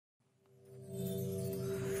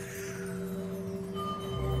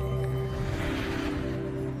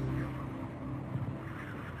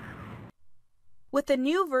With the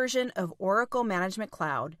new version of Oracle Management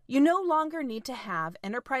Cloud, you no longer need to have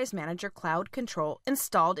Enterprise Manager Cloud Control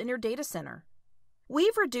installed in your data center.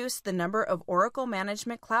 We've reduced the number of Oracle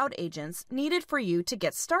Management Cloud agents needed for you to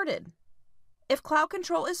get started. If Cloud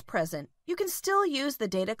Control is present, you can still use the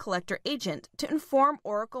Data Collector agent to inform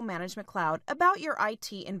Oracle Management Cloud about your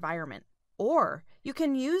IT environment. Or you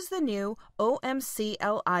can use the new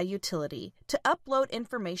OMCLI utility to upload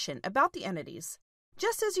information about the entities,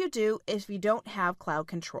 just as you do if you don't have Cloud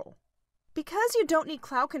Control. Because you don't need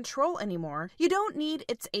Cloud Control anymore, you don't need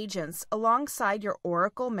its agents alongside your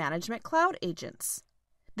Oracle Management Cloud agents.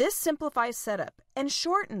 This simplifies setup and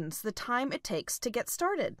shortens the time it takes to get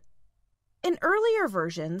started. In earlier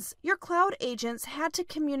versions, your cloud agents had to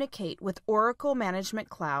communicate with Oracle Management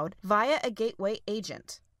Cloud via a gateway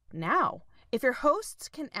agent. Now, if your hosts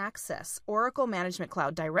can access Oracle Management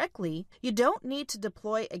Cloud directly, you don't need to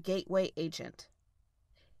deploy a gateway agent.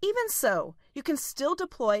 Even so, you can still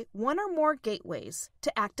deploy one or more gateways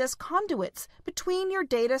to act as conduits between your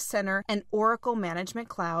data center and Oracle Management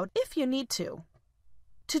Cloud if you need to.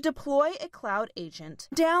 To deploy a cloud agent,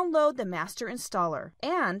 download the master installer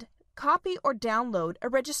and copy or download a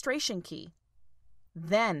registration key.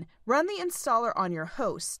 Then run the installer on your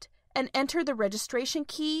host and enter the registration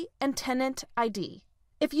key and tenant ID.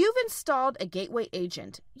 If you've installed a gateway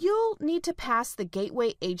agent, you'll need to pass the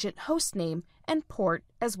gateway agent hostname and port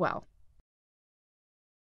as well.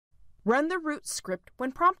 Run the root script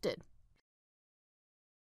when prompted.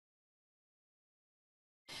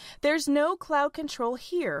 There's no Cloud Control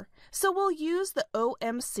here, so we'll use the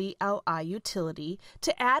OMCLI utility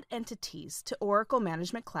to add entities to Oracle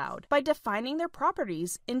Management Cloud by defining their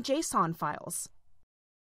properties in JSON files.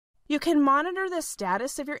 You can monitor the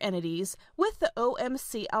status of your entities with the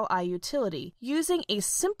OMCLI utility using a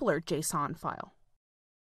simpler JSON file.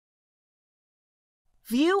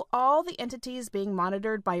 View all the entities being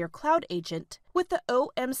monitored by your cloud agent with the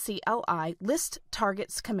OMCLI list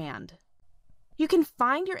targets command. You can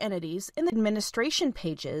find your entities in the administration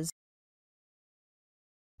pages.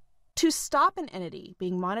 To stop an entity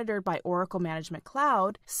being monitored by Oracle Management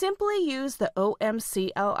Cloud, simply use the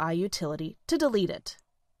OMCLI utility to delete it.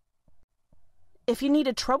 If you need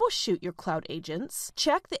to troubleshoot your cloud agents,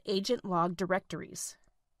 check the agent log directories.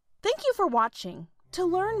 Thank you for watching. To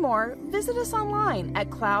learn more, visit us online at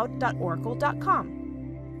cloud.oracle.com.